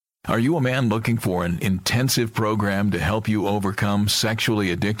Are you a man looking for an intensive program to help you overcome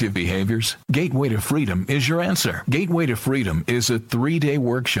sexually addictive behaviors? Gateway to Freedom is your answer. Gateway to Freedom is a 3-day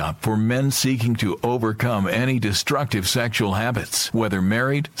workshop for men seeking to overcome any destructive sexual habits. Whether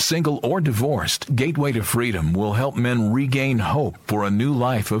married, single, or divorced, Gateway to Freedom will help men regain hope for a new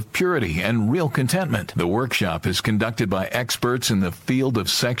life of purity and real contentment. The workshop is conducted by experts in the field of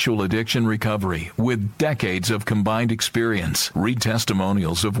sexual addiction recovery with decades of combined experience. Read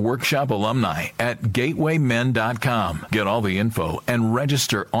testimonials of workshop alumni at gatewaymen.com. Get all the info and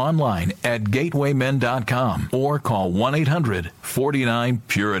register online at gatewaymen.com or call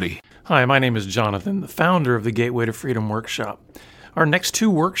 1-800-49-PURITY. Hi, my name is Jonathan, the founder of the Gateway to Freedom Workshop. Our next 2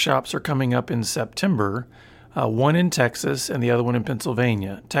 workshops are coming up in September, one in Texas and the other one in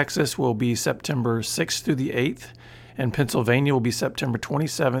Pennsylvania. Texas will be September 6th through the 8th, and Pennsylvania will be September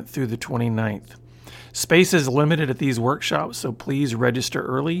 27th through the 29th. Space is limited at these workshops, so please register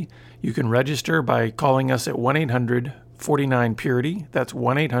early. You can register by calling us at 1-800-49-PURITY. That's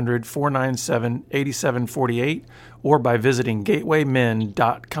 1-800-497-8748, or by visiting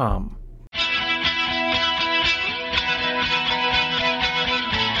gatewaymen.com.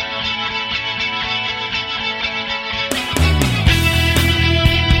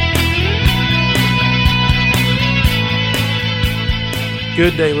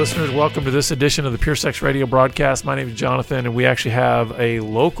 Good day, listeners. Welcome to this edition of the Pure Sex Radio broadcast. My name is Jonathan, and we actually have a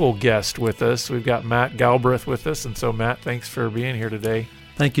local guest with us. We've got Matt Galbraith with us. And so, Matt, thanks for being here today.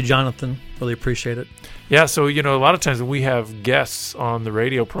 Thank you, Jonathan. Really appreciate it. Yeah, so, a lot of times when we have guests on the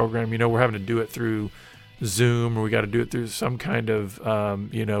radio program, we're having to do it through Zoom, or we got to do it through some kind of,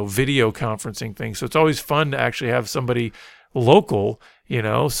 video conferencing thing. So it's always fun to actually have somebody local,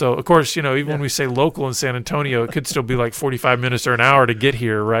 So, of course, even when we say local in San Antonio, it could still be like 45 minutes or an hour to get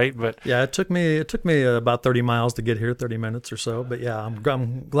here, right? But yeah, it took me about 30 miles to get here, 30 minutes or so. But yeah, I'm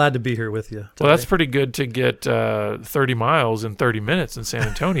glad to be here with you today. Well, that's pretty good to get 30 miles in 30 minutes in San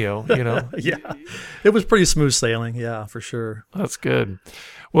Antonio, Yeah, it was pretty smooth sailing. Yeah, for sure. That's good.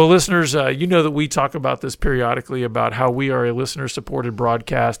 Well, listeners, you know that we talk about this periodically about how we are a listener-supported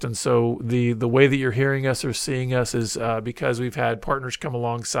broadcast, and so the way that you're hearing us or seeing us is because we've had partners come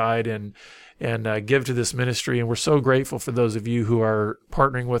alongside and give to this ministry, and we're so grateful for those of you who are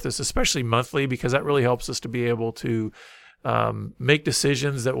partnering with us, especially monthly, because that really helps us to be able to make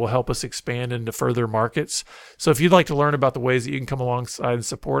decisions that will help us expand into further markets. So if you'd like to learn about the ways that you can come alongside and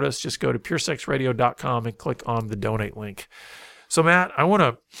support us, just go to puresexradio.com and click on the donate link. So, Matt, I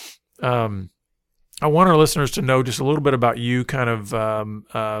want our listeners to know just a little bit about you, kind of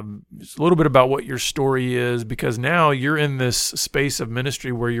just a little bit about what your story is, because now you're in this space of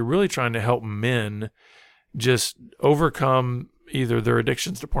ministry where you're really trying to help men just overcome either their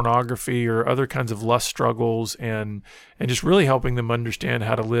addictions to pornography or other kinds of lust struggles, and just really helping them understand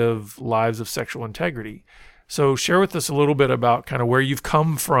how to live lives of sexual integrity. So share with us a little bit about kind of where you've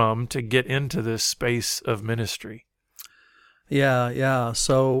come from to get into this space of ministry. Yeah.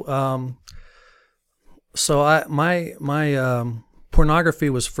 So, my pornography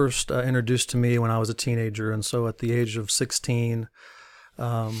was first introduced to me when I was a teenager, and so at the age of 16,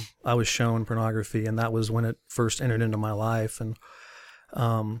 I was shown pornography, and that was when it first entered into my life. And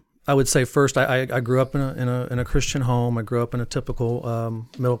I would say first, I grew up in a Christian home. I grew up in a typical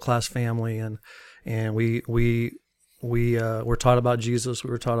middle class family, and we were taught about Jesus. We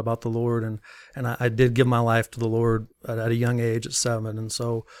were taught about the Lord, and I did give my life to the Lord at a young age, at 7. And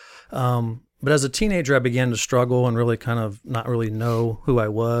so, but as a teenager, I began to struggle and really kind of not really know who I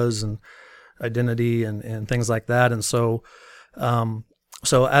was and identity and things like that. And so,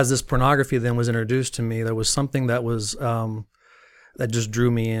 so as this pornography then was introduced to me, there was something that was that just drew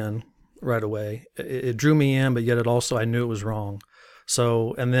me in right away. It drew me in, but yet it also, I knew it was wrong.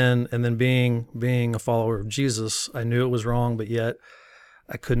 So, and then being a follower of Jesus, I knew it was wrong, but yet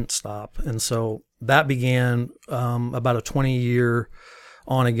I couldn't stop. And so that began about a 20-year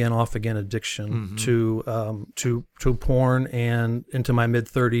on again, off again addiction to porn, and into my mid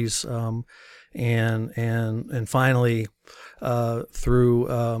 30s, and finally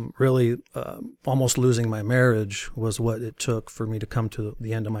through really almost losing my marriage was what it took for me to come to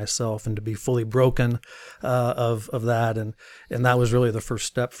the end of myself and to be fully broken of that, and that was really the first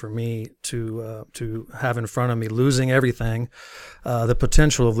step for me to have in front of me losing everything, the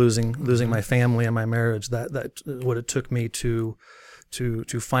potential of losing my family and my marriage. That what it took me to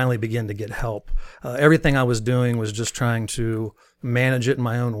finally begin to get help. Everything I was doing was just trying to manage it in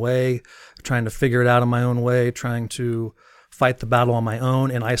my own way, trying to figure it out in my own way, trying to fight the battle on my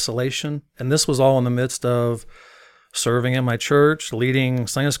own in isolation. And this was all in the midst of serving in my church, leading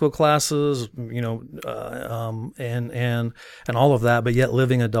Sunday school classes, and all of that, but yet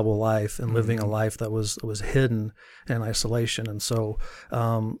living a double life and living a life that was hidden in isolation. And so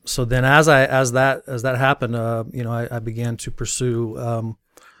then as that happened, I began to pursue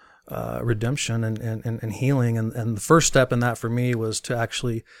redemption and healing, and the first step in that for me was to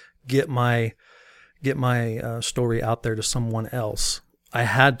actually get my story out there to someone else. I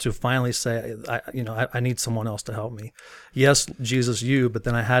had to finally say, I need someone else to help me. Yes, Jesus, you, but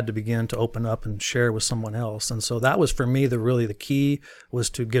then I had to begin to open up and share with someone else. And so that was for me the key was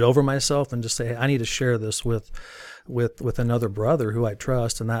to get over myself and just say, hey, I need to share this with another brother who I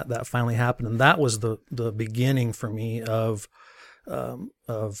trust. And that finally happened. And that was the beginning for me of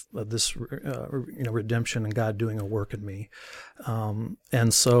this redemption and God doing a work in me,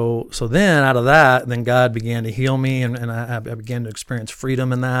 and so then out of that, then God began to heal me, and I began to experience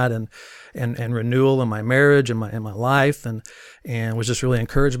freedom in that, and renewal in my marriage and my life, and was just really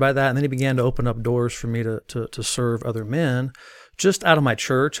encouraged by that. And then He began to open up doors for me to serve other men, just out of my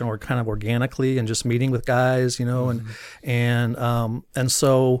church, and or kind of organically, and just meeting with guys, and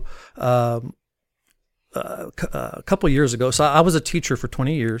so. A couple of years ago, so I was a teacher for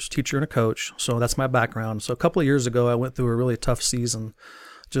 20 years, teacher and a coach, so that's my background. So a couple of years ago, I went through a really tough season,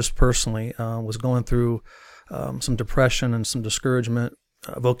 just personally. Was going through some depression and some discouragement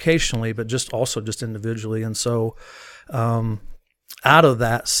vocationally, but just individually. And so out of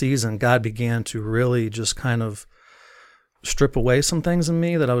that season, God began to really just kind of strip away some things in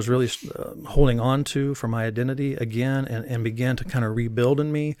me that I was really holding on to for my identity again, and began to kind of rebuild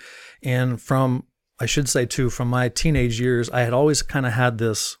in me. And from my teenage years, I had always kind of had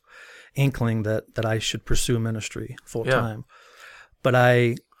this inkling that I should pursue ministry full time. But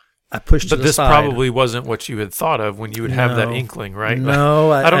I pushed it aside. But this probably wasn't what you had thought of when you would have that inkling, right?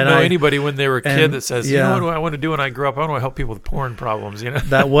 No. I don't know anybody when they were a kid that says, what do I want to do when I grow up? I want to help people with porn problems,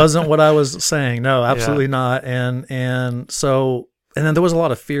 That wasn't what I was saying. No, absolutely not. And so... And then there was a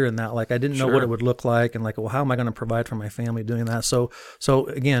lot of fear in that. Like, I didn't know what it would look like, and like, well, how am I going to provide for my family doing that? So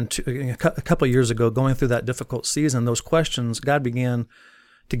again, a couple of years ago, going through that difficult season, those questions, God began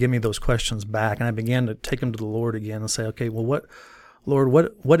to give me those questions back, and I began to take them to the Lord again and say, okay, well, Lord,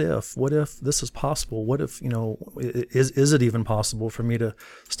 what if this is possible? What if, is it even possible for me to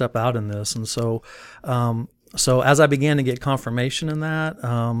step out in this? And so as I began to get confirmation in that,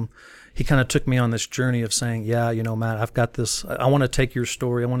 He kind of took me on this journey of saying, Matt, I've got this. I want to take your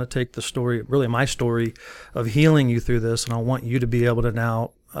story. I want to take the story, really my story, of healing you through this, and I want you to be able to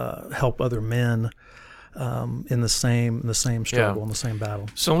now help other men in the same struggle, in the same battle.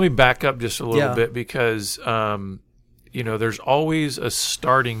 So let me back up just a little bit, because there's always a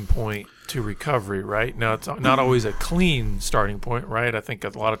starting point to recovery, right? Now, it's not always a clean starting point, right? I think a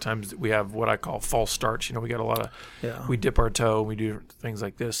lot of times we have what I call false starts. We got a lot of, we dip our toe, and we do things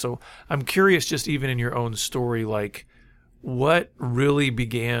like this. So I'm curious, just even in your own story, like, what really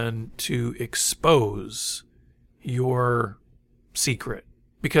began to expose your secret?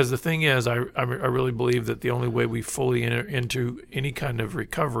 Because the thing is, I really believe that the only way we fully enter into any kind of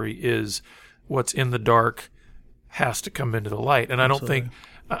recovery is what's in the dark has to come into the light. And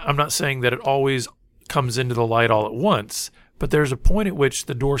I'm not saying that it always comes into the light all at once, but there's a point at which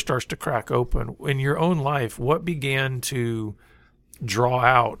the door starts to crack open. In your own life, what began to draw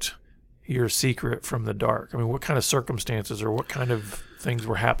out your secret from the dark? I mean, what kind of circumstances or what kind of things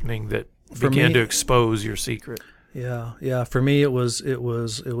were happening that began to expose your secret? Yeah. For me, it was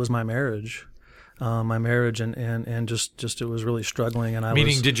my marriage. And just it was really struggling.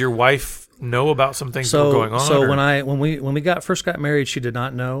 And did your wife know about some things that were going on? So when we first got married, she did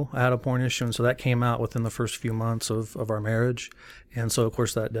not know I had a porn issue, and so that came out within the first few months of our marriage, and so of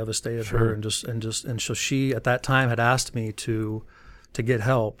course that devastated her, and so she at that time had asked me to get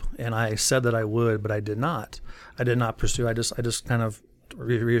help, and I said that I would, but I did not pursue. I just kind of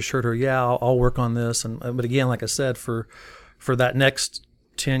reassured her, I'll work on this, but again, like I said, for that next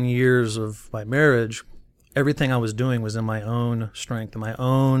 10 years of my marriage, everything I was doing was in my own strength, in my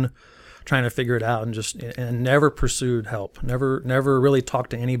own trying to figure it out, and never pursued help, never really talked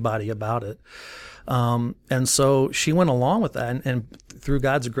to anybody about it. And so she went along with that, and through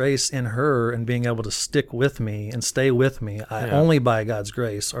God's grace in her and being able to stick with me and stay with me, only by God's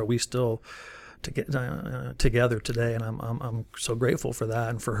grace are we still together today, and I'm so grateful for that,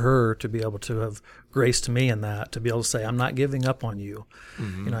 and for her to be able to have graced me in that, to be able to say, I'm not giving up on you.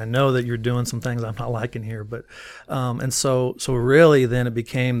 Mm-hmm. I know that you're doing some things I'm not liking here, but and so really then it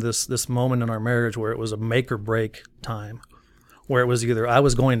became this moment in our marriage where it was a make or break time, where it was either I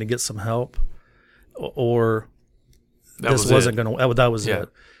was going to get some help or this wasn't going to. That was it.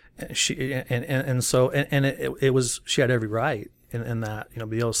 It was, she had every right in that,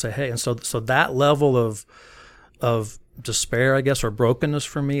 be able to say, hey, and so that level of despair, I guess, or brokenness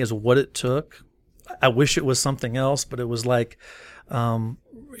for me is what it took. I wish it was something else, but it was like,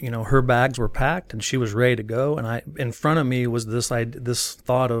 her bags were packed and she was ready to go. And in front of me was this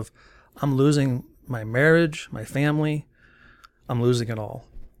thought of, I'm losing my marriage, my family, I'm losing it all.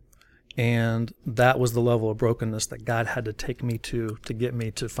 And that was the level of brokenness that God had to take me to get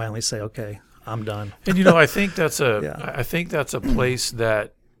me to finally say, okay, I'm done. And I think that's a place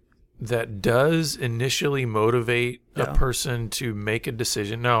that does initially motivate a person to make a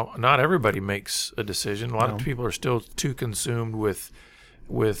decision. Now, not everybody makes a decision. A lot of people are still too consumed with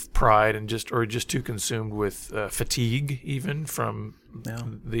pride and just too consumed with fatigue, even from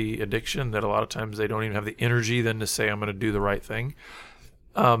the addiction, that a lot of times they don't even have the energy then to say, I'm going to do the right thing.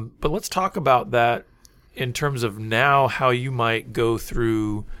 But let's talk about that in terms of now how you might go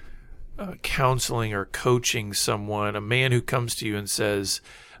through counseling or coaching someone, a man who comes to you and says,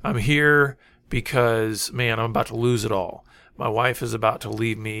 I'm here because, man, I'm about to lose it all. My wife is about to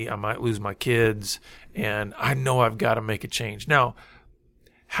leave me. I might lose my kids, and I know I've got to make a change. Now,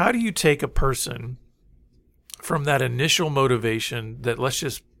 how do you take a person from that initial motivation that, let's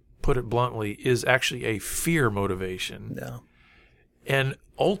just put it bluntly, is actually a fear motivation, and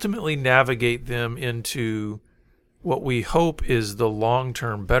ultimately navigate them into what we hope is the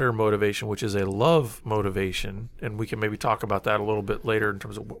long-term better motivation, which is a love motivation? And we can maybe talk about that a little bit later in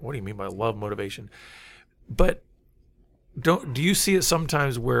terms of what do you mean by love motivation? But do you see it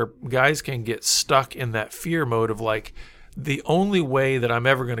sometimes where guys can get stuck in that fear mode of like, the only way that I'm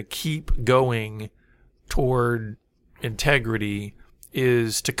ever going to keep going toward integrity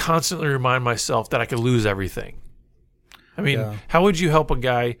is to constantly remind myself that I could lose everything? I mean, how would you help a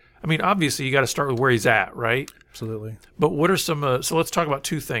guy? I mean, obviously you got to start with where he's at, right? Absolutely. But what are some? So let's talk about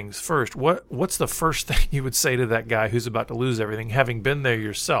two things. First, what's the first thing you would say to that guy who's about to lose everything, having been there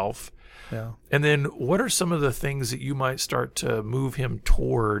yourself? Yeah. And then what are some of the things that you might start to move him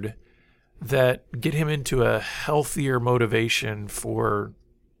toward that get him into a healthier motivation for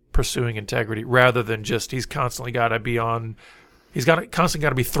pursuing integrity, rather than just he's constantly got to be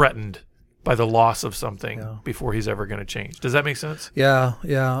threatened by the loss of something before he's ever going to change? Does that make sense? Yeah.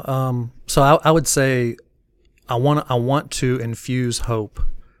 So I would say I want to infuse hope.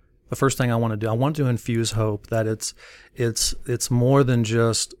 The first thing I want to do, I want to infuse hope that it's more than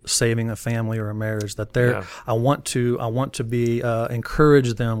just saving a family or a marriage. That I want to be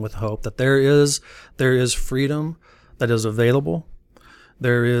encourage them with hope that there is freedom that is available.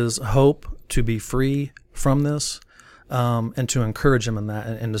 There is hope to be free from this, and to encourage them in that,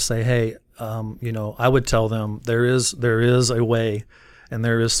 and to say, hey, I would tell them there is a way, and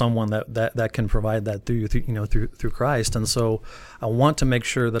there is someone that can provide that through Christ. And so I want to make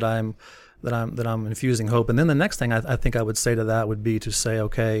sure that I'm infusing hope. And then the next thing I think I would say to that would be to say,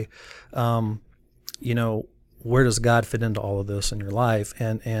 okay, where does God fit into all of this in your life?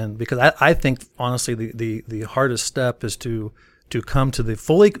 And because I think honestly the hardest step is to come to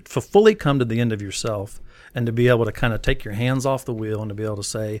fully come to the end of yourself, and to be able to kind of take your hands off the wheel and to be able to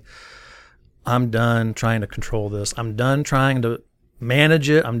say, I'm done trying to control this. I'm done trying to manage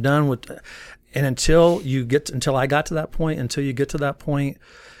it. I'm done with, and until you get to that point,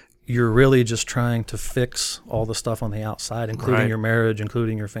 you're really just trying to fix all the stuff on the outside, including your marriage,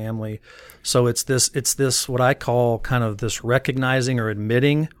 including your family. So it's this what I call kind of this recognizing or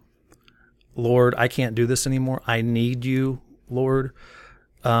admitting, Lord, I can't do this anymore. I need you, Lord.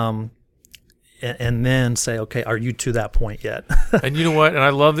 And then say, okay, are you to that point yet? And you know what? And I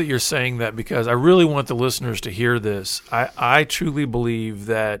love that you're saying that, because I really want the listeners to hear this. I truly believe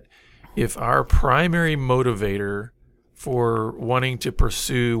that if our primary motivator for wanting to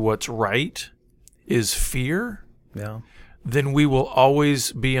pursue what's right is fear, then we will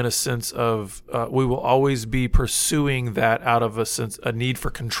always be in a sense of, we will always be pursuing that out of a need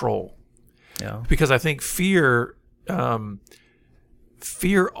for control. Yeah. Because I think fear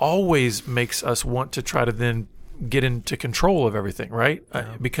always makes us want to try to then get into control of everything, right?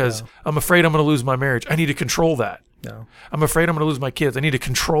 Because I'm afraid I'm going to lose my marriage. I need to control that. Yeah. I'm afraid I'm going to lose my kids. I need to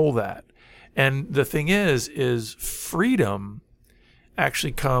control that. And the thing is freedom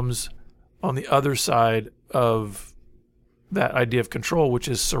actually comes on the other side of that idea of control, which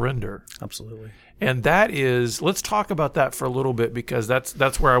is surrender. Absolutely. And that is, let's talk about that for a little bit, because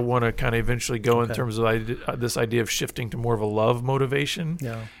that's where I want to kind of eventually go in terms of this idea of shifting to more of a love motivation.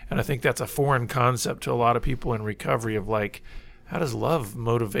 Yeah. And I think that's a foreign concept to a lot of people in recovery of like, how does love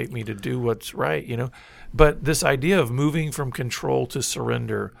motivate me to do what's right, But this idea of moving from control to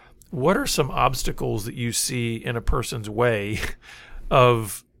surrender, what are some obstacles that you see in a person's way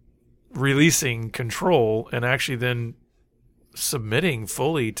of releasing control and actually then submitting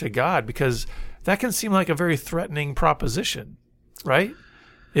fully to God, because that can seem like a very threatening proposition, right?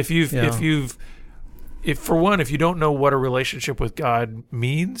 If you don't know what a relationship with God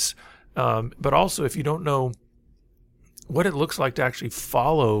means, but also if you don't know what it looks like to actually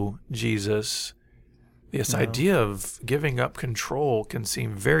follow Jesus, this idea of giving up control can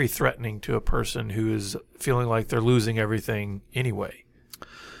seem very threatening to a person who is feeling like they're losing everything anyway.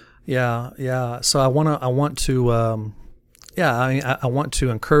 Yeah. So I want to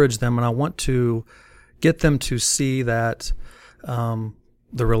encourage them, and I want to get them to see that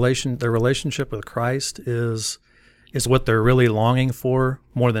their relationship with Christ is what they're really longing for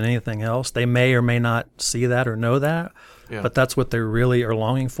more than anything else. They may or may not see that or know that, but that's what they really are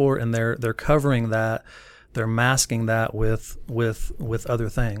longing for, and they're covering that, they're masking that with other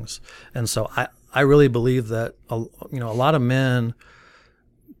things. And so I really believe that a lot of men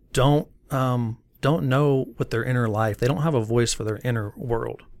don't know what their inner life. They don't have a voice for their inner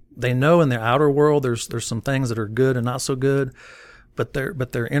world. They know in their outer world there's some things that are good and not so good, but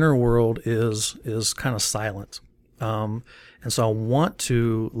their inner world is kind of silent. And so I want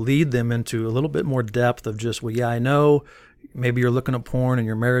to lead them into a little bit more depth of just, I know maybe you're looking at porn and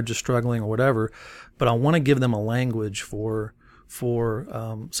your marriage is struggling or whatever, but I want to give them a language for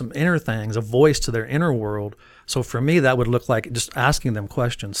some inner things, a voice to their inner world. So for me, that would look like just asking them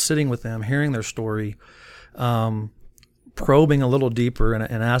questions, sitting with them, hearing their story, probing a little deeper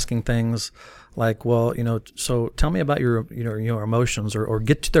and asking things like, so tell me about your emotions, or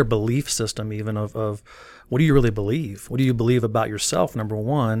get to their belief system even of what do you really believe? What do you believe about yourself, number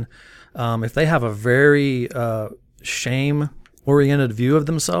one? If they have a very shame-oriented view of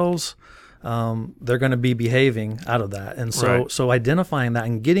themselves, they're going to be behaving out of that. And so identifying that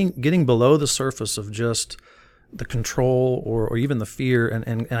and getting below the surface of just the control or even the fear,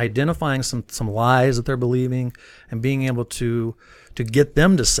 and identifying some lies that they're believing, and being able to get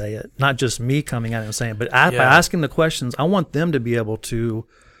them to say it, not just me coming at it and saying it, but by asking the questions, I want them to be able to,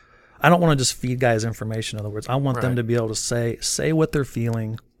 I don't want to just feed guys information. In other words, I want them to be able to say what they're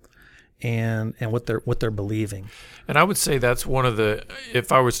feeling and what they're believing. And I would say that's one of the,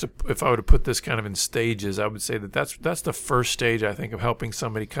 if I were to put this kind of in stages, I would say that's the first stage, I think, of helping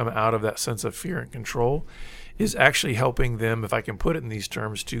somebody come out of that sense of fear and control, is actually helping them, if I can put it in these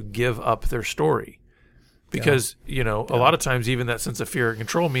terms, to give up their story. Because, a lot of times even that sense of fear and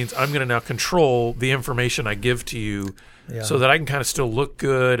control means I'm going to now control the information I give to you so that I can kind of still look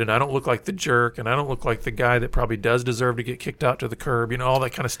good, and I don't look like the jerk, and I don't look like the guy that probably does deserve to get kicked out to the curb, all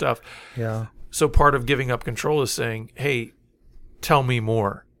that kind of stuff. Yeah. So part of giving up control is saying, hey, tell me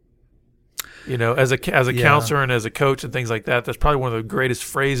more. As a counselor and as a coach and things like that, that's probably one of the greatest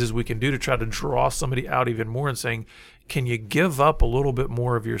phrases we can do to try to draw somebody out even more, and saying, can you give up a little bit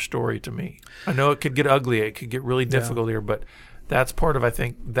more of your story to me? I know it could get ugly. It could get really difficult here, but that's part of, I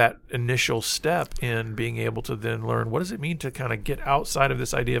think, that initial step in being able to then learn, what does it mean to kind of get outside of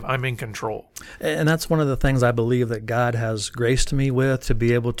this idea of I'm in control? And that's one of the things I believe that God has graced me with, to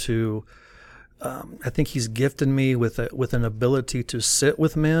be able to, I think He's gifted me with an ability to sit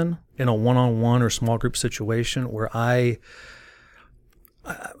with men in a one-on-one or small group situation where I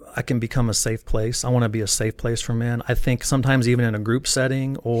can become a safe place. I want to be a safe place for men. I think sometimes even in a group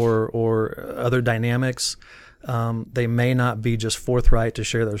setting or other dynamics, they may not be just forthright to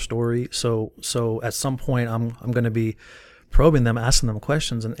share their story. So at some point, I'm going to be probing them, asking them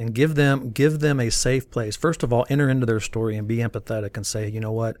questions, and give them a safe place. First of all, enter into their story and be empathetic and say, you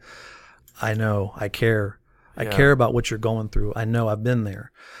know what, I know, I care. I care about what you're going through. I know, I've been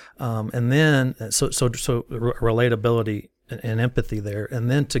there. And then so relatability and empathy there,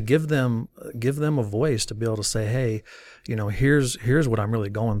 and then to give them a voice to be able to say, hey, here's what I'm really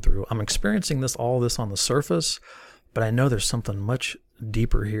going through. I'm experiencing all this on the surface, but I know there's something much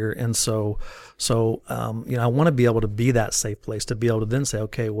deeper here. And so I want to be able to be that safe place, to be able to then say,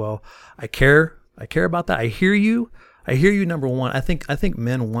 okay, well, I care about that. I hear you, number one. I think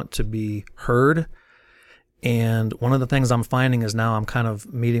men want to be heard. And one of the things I'm finding is now I'm kind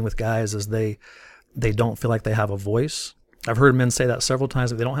of meeting with guys is they don't feel like they have a voice. I've heard men say that several times,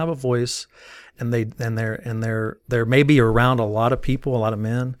 that they don't have a voice, and they're maybe around a lot of people, a lot of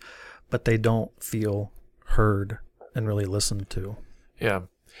men, but they don't feel heard and really listened to. Yeah.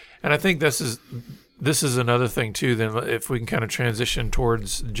 And I think this is another thing too, then, if we can kind of transition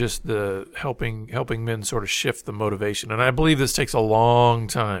towards just the helping men sort of shift the motivation. And I believe this takes a long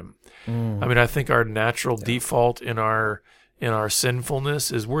time. I mean, I think our natural default in our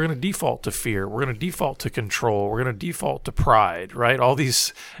sinfulness is we're going to default to fear. We're going to default to control. We're going to default to pride, right? All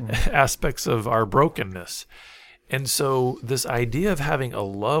these aspects of our brokenness. And so this idea of having a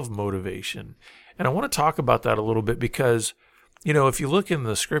love motivation, and I want to talk about that a little bit because, if you look in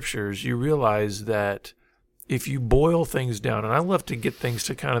the scriptures, you realize that if you boil things down, and I love to get things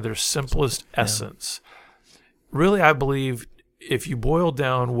to kind of their simplest essence, really I believe if you boil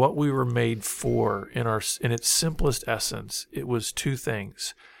down what we were made for in its simplest essence, it was two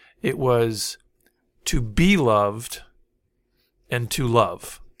things. It was to be loved and to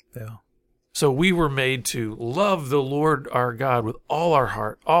love. Yeah. So we were made to love the Lord our God with all our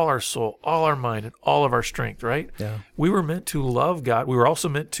heart, all our soul, all our mind, and all of our strength, right? Yeah. We were meant to love God. We were also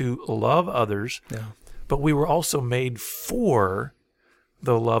meant to love others, but we were also made for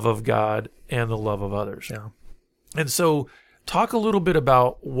the love of God and the love of others. Yeah. And so talk a little bit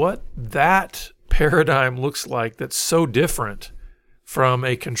about what that paradigm looks like that's so different from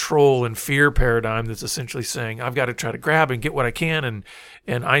a control and fear paradigm that's essentially saying, I've got to try to grab and get what I can,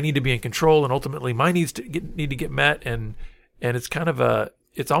 and I need to be in control, and ultimately my needs need to get met, and it's kind of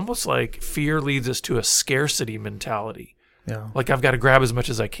it's almost like fear leads us to a scarcity mentality. Yeah. Like I've got to grab as much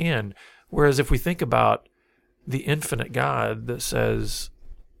as I can. Whereas if we think about the infinite God that says,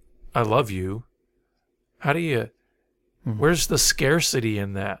 I love you, how do you, where's the scarcity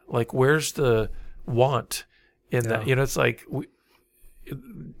in that? Like where's the want in that? It's like,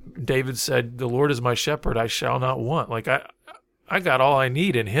 David said, the Lord is my shepherd, I shall not want. Like I got all I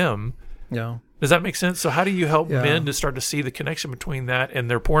need in him. Yeah. Does that make sense? So how do you help men to start to see the connection between that and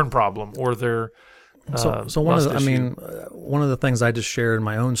their porn problem or their so one of the things I just shared in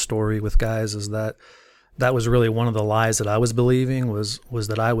my own story with guys is that was really one of the lies that I was believing was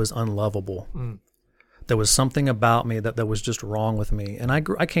that I was unlovable. There was something about me that was just wrong with me. And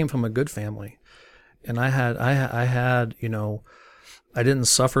I came from a good family, and I had I didn't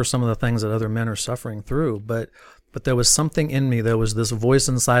suffer some of the things that other men are suffering through, but there was something in me. There was this voice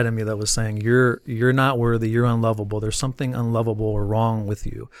inside of me that was saying, you're not worthy, you're unlovable. There's something unlovable or wrong with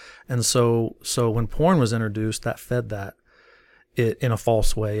you. And so when porn was introduced, that fed that in a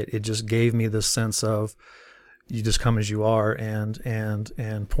false way. It just gave me this sense of, you just come as you are,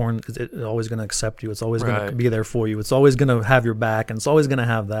 and porn is always going to accept you. It's always going to be there for you. It's always going to have your back, and it's always going to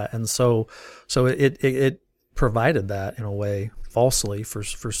have that. And so it provided that in a way falsely for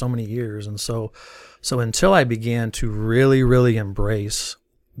so many years. And so until I began to really, really embrace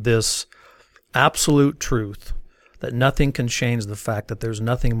this absolute truth that nothing can change the fact that there's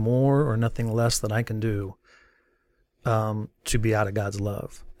nothing more or nothing less that I can do to be out of God's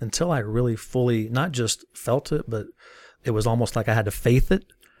love, until I really fully not just felt it, but it was almost like I had to faith it.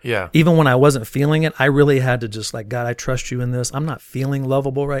 Yeah. Even when I wasn't feeling it, I really had to just like, God, I trust you in this. I'm not feeling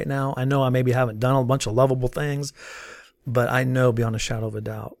lovable right now. I know I maybe haven't done a bunch of lovable things, but I know beyond a shadow of a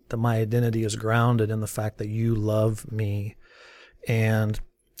doubt that my identity is grounded in the fact that you love me. And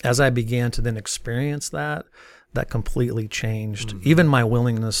as I began to then experience that completely changed even my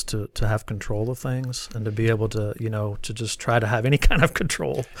willingness to have control of things and to be able to, to just try to have any kind of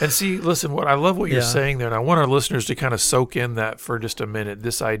control. And see, listen, I love what you're saying there, and I want our listeners to kind of soak in that for just a minute,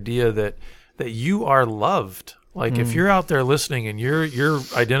 this idea that you are loved. Like if you're out there listening and you're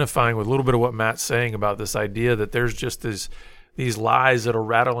identifying with a little bit of what Matt's saying about this idea that there's just these lies that are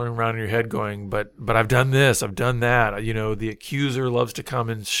rattling around in your head going, but I've done this, I've done that. The accuser loves to come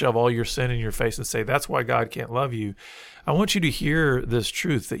and shove all your sin in your face and say, that's why God can't love you. I want you to hear this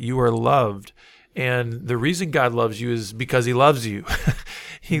truth that you are loved. And the reason God loves you is because he loves you.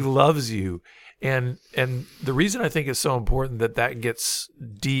 He loves you. And the reason I think it's so important that gets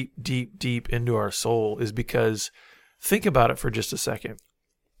deep, deep, deep into our soul is because think about it for just a second.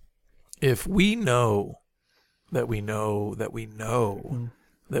 If we know that we know that we know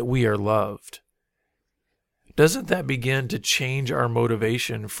that we are loved, doesn't that begin to change our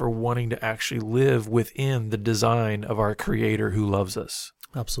motivation for wanting to actually live within the design of our Creator who loves us?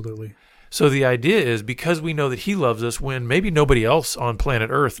 Absolutely. So the idea is, because we know that he loves us when maybe nobody else on planet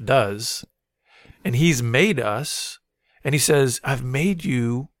Earth does, and he's made us, and he says, I've made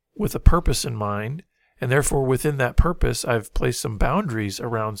you with a purpose in mind, and therefore within that purpose, I've placed some boundaries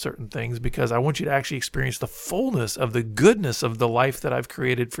around certain things because I want you to actually experience the fullness of the goodness of the life that I've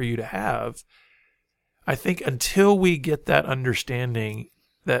created for you to have. I think until we get that understanding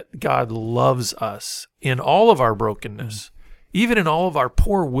that God loves us in all of our brokenness, even in all of our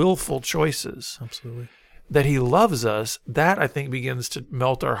poor willful choices, absolutely, that he loves us, that I think begins to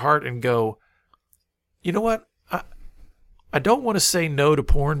melt our heart and go, you know what? I don't want to say no to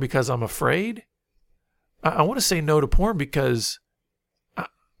porn because I'm afraid. I want to say no to porn because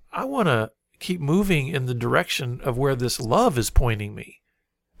I want to keep moving in the direction of where this love is pointing me.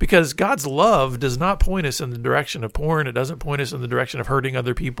 Because God's love does not point us in the direction of porn. It doesn't point us in the direction of hurting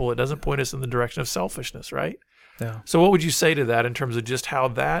other people. It doesn't point us in the direction of selfishness, right? Yeah. So what would you say to that in terms of just how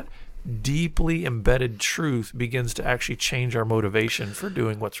that deeply embedded truth begins to actually change our motivation for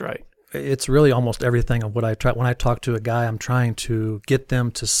doing what's right? It's really almost everything of what I try. When I talk to a guy, I'm trying to get them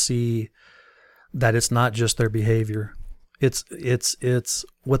to see that it's not just their behavior. It's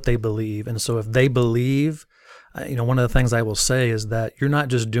what they believe. And so if they believe, one of the things I will say is that you're not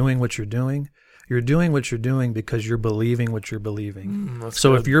just doing what you're doing. You're doing what you're doing because you're believing what you're believing.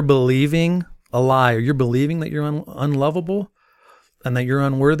 So if you're believing a lie, or you're believing that you're unlovable and that you're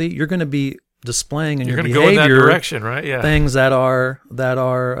unworthy, you're going to be displaying in your behavior, go in that direction, right? Yeah. Things that are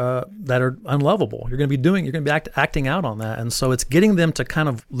unlovable. You're going to be acting out on that, and so it's getting them to kind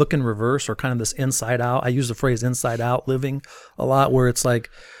of look in reverse, or kind of this inside out. I use the phrase inside out living a lot, where it's like,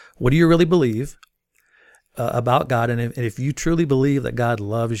 what do you really believe about God? And if you truly believe that God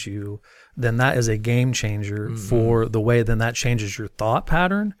loves you, then that is a game changer for the way. Then that changes your thought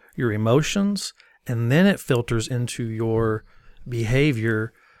pattern, your emotions, and then it filters into your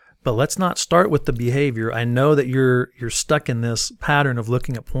behavior. But let's not start with the behavior. I know that you're stuck in this pattern of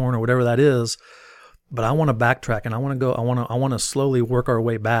looking at porn or whatever that is, but I want to backtrack, and I want to slowly work our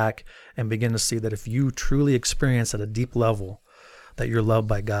way back and begin to see that if you truly experience at a deep level that you're loved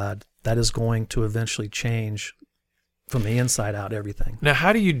by God, that is going to eventually change from the inside out everything. Now,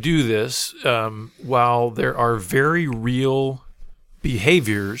 how do you do this while there are very real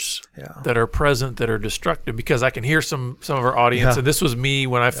behaviors that are present that are destructive? Because I can hear some of our audience, and this was me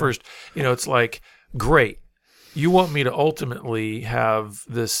when I first, it's like, great, you want me to ultimately have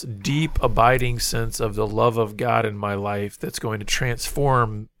this deep, abiding sense of the love of God in my life that's going to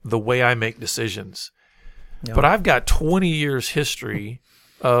transform the way I make decisions. Yeah. But I've got 20 years history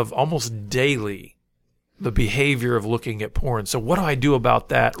of almost daily the behavior of looking at porn. So what do I do about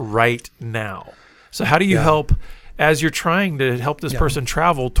that right now? So how do you help, as you're trying to help this person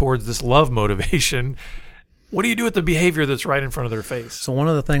travel towards this love motivation, what do you do with the behavior that's right in front of their face? So one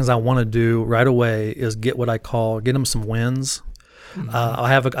of the things I want to do right away is get them some wins. I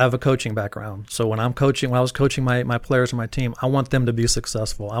have a coaching background. So when I was coaching my players on my team, I want them to be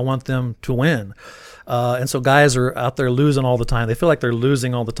successful. I want them to win. And so guys are out there losing all the time. They feel like they're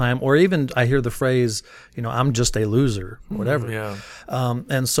losing all the time. Or even I hear the phrase, I'm just a loser, whatever.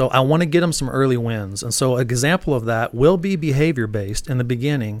 And so I want to get them some early wins. And so an example of that will be behavior based in the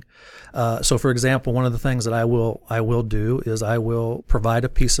beginning. So for example, one of the things that I will do is I will provide a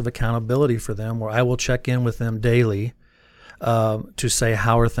piece of accountability for them, where I will check in with them daily to say,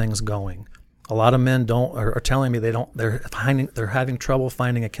 how are things going? A lot of men are telling me they're having trouble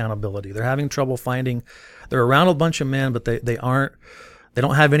finding accountability. They're having trouble they're around a bunch of men, but they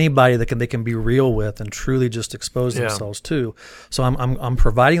don't have anybody that they can be real with and truly just expose themselves to. So I'm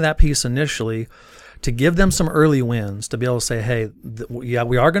providing that piece initially to give them some early wins, to be able to say, hey, we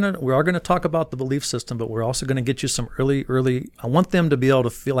are gonna talk about the belief system, but we're also gonna get you some early. I want them to be able to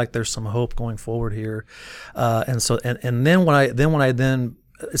feel like there's some hope going forward here, and then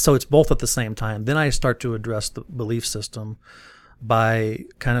so it's both at the same time. Then I start to address the belief system by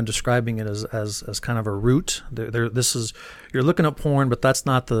kind of describing it as kind of a root. You're looking at porn, but that's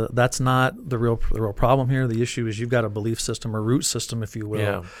not the real problem here. The issue is you've got a belief system or root system, if you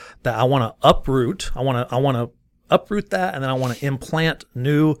will, that I want to uproot. I want to uproot that, and then I want to implant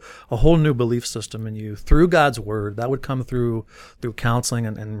a whole new belief system in you through God's word. That would come through counseling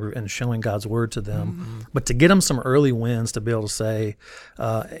and showing God's word to them. But to get them some early wins, to be able to say,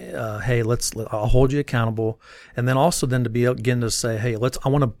 hey, I'll hold you accountable, and then also then to begin to say, hey, I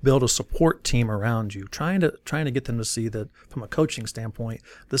want to build a support team around you, trying to get them to see that from a coaching standpoint,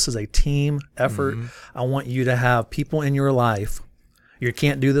 this is a team effort. I want you to have people in your life. You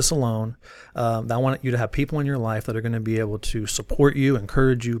can't do this alone. I want you to have people in your life that are going to be able to support you,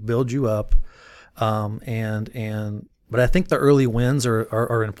 encourage you, build you up. But I think the early wins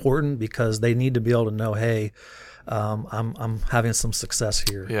are important, because they need to be able to know, hey, I'm having some success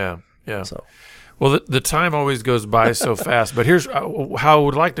here. Yeah. So, well, the time always goes by so fast. But here's how I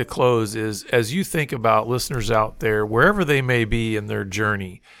would like to close: is as you think about listeners out there, wherever they may be in their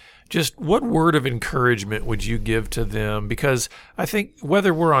journey, just what word of encouragement would you give to them? Because I think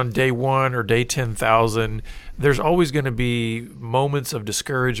whether we're on day 1 or day 10,000, there's always going to be moments of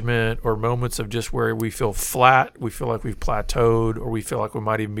discouragement or moments of just where we feel flat, we feel like we've plateaued, or we feel like we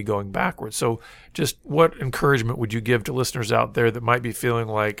might even be going backwards. So just what encouragement would you give to listeners out there that might be feeling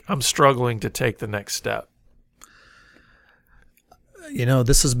like, I'm struggling to take the next step?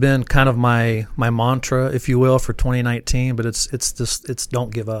 This has been kind of my mantra, if you will, for 2019, but it's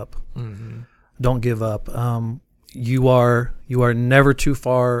don't give up. Don't give up. You are never too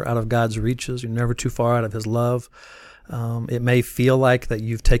far out of God's reaches. You're never too far out of His love. It may feel like that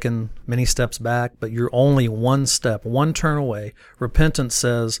you've taken many steps back, but you're only one step, one turn away. Repentance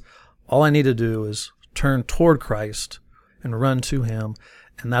says, all I need to do is turn toward Christ and run to him.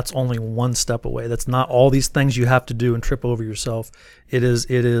 And that's only one step away. That's not all these things you have to do and trip over yourself. It is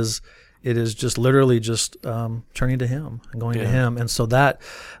just literally just turning to him and going to him. And so that,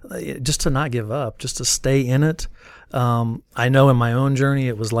 just to not give up, just to stay in it. I know in my own journey,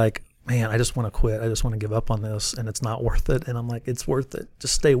 it was like, man, I just want to quit. I just want to give up on this, and it's not worth it. And I'm like, it's worth it.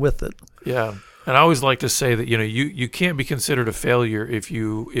 Just stay with it. Yeah. And I always like to say that, you can't be considered a failure if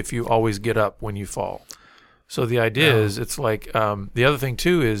you always get up when you fall. So the idea is, it's like, the other thing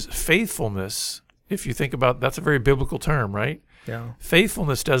too is faithfulness. If you think about, that's a very biblical term, right? Yeah.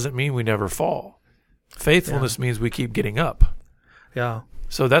 Faithfulness doesn't mean we never fall. Faithfulness means we keep getting up. Yeah.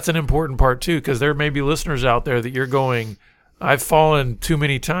 So that's an important part too, because there may be listeners out there that you're going, I've fallen too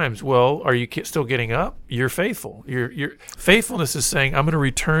many times. Well, are you still getting up? You're faithful. Your faithfulness is saying, I'm going to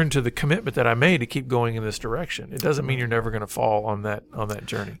return to the commitment that I made to keep going in this direction. It doesn't mean you're never going to fall on that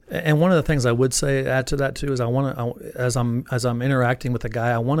journey. And one of the things I would say, add to that too, is as I'm interacting with a guy,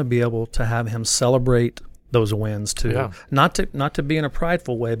 I want to be able to have him celebrate those wins too. Yeah. Not to be in a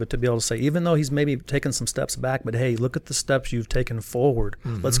prideful way, but to be able to say, even though he's maybe taken some steps back, but hey, look at the steps you've taken forward.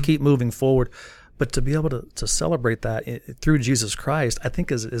 Mm-hmm. Let's keep moving forward. But to be able to celebrate that through Jesus Christ, I think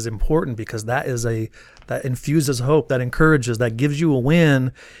is important, because that infuses hope, that encourages, that gives you a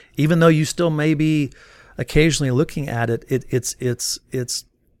win, even though you still may be occasionally looking at it. It's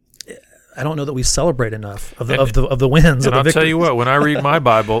I don't know that we celebrate enough of the wins. And I'll tell you what, when I read my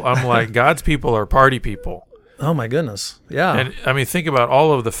Bible, I'm like, God's people are party people. Oh my goodness. Yeah. And I mean, think about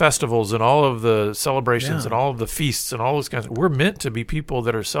all of the festivals and all of the celebrations and all of the feasts and all those kinds of, we're meant to be people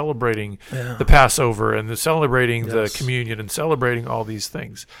that are celebrating the Passover and celebrating the communion and celebrating all these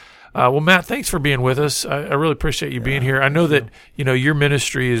things. Well, Matt, thanks for being with us. I really appreciate you being here. I know that, your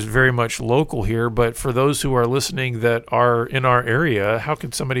ministry is very much local here, but for those who are listening that are in our area, how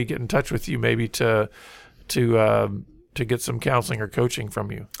can somebody get in touch with you maybe to get some counseling or coaching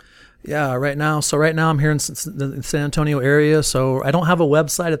from you? Yeah, right now I'm here in the San Antonio area, so I don't have a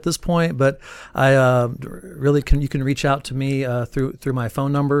website at this point, but I you can reach out to me through my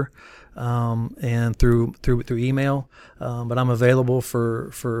phone number and through email. But I'm available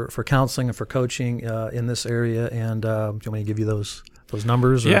for counseling and for coaching in this area. And do you want me to give you those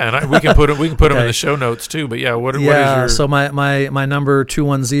numbers? Yeah, and we can put them in the show notes too. But yeah, what is your? So my number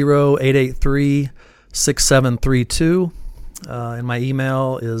 210-883-6732. And my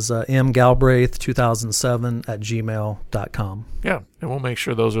email is mgalbraith2007@gmail.com. Yeah, and we'll make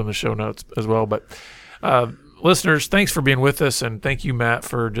sure those are in the show notes as well. But listeners, thanks for being with us, and thank you, Matt,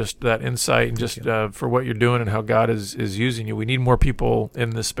 for just that insight and just for what you're doing and how God is using you. We need more people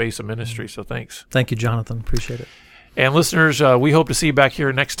in this space of ministry, so thanks. Thank you, Jonathan. Appreciate it. And listeners, we hope to see you back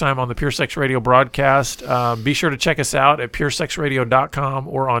here next time on the Pure Sex Radio broadcast. Be sure to check us out at puresexradio.com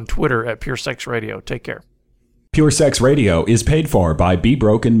or on Twitter at Pure Sex Radio. Take care. Pure Sex Radio is paid for by Be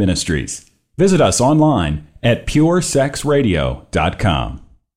Broken Ministries. Visit us online at puresexradio.com.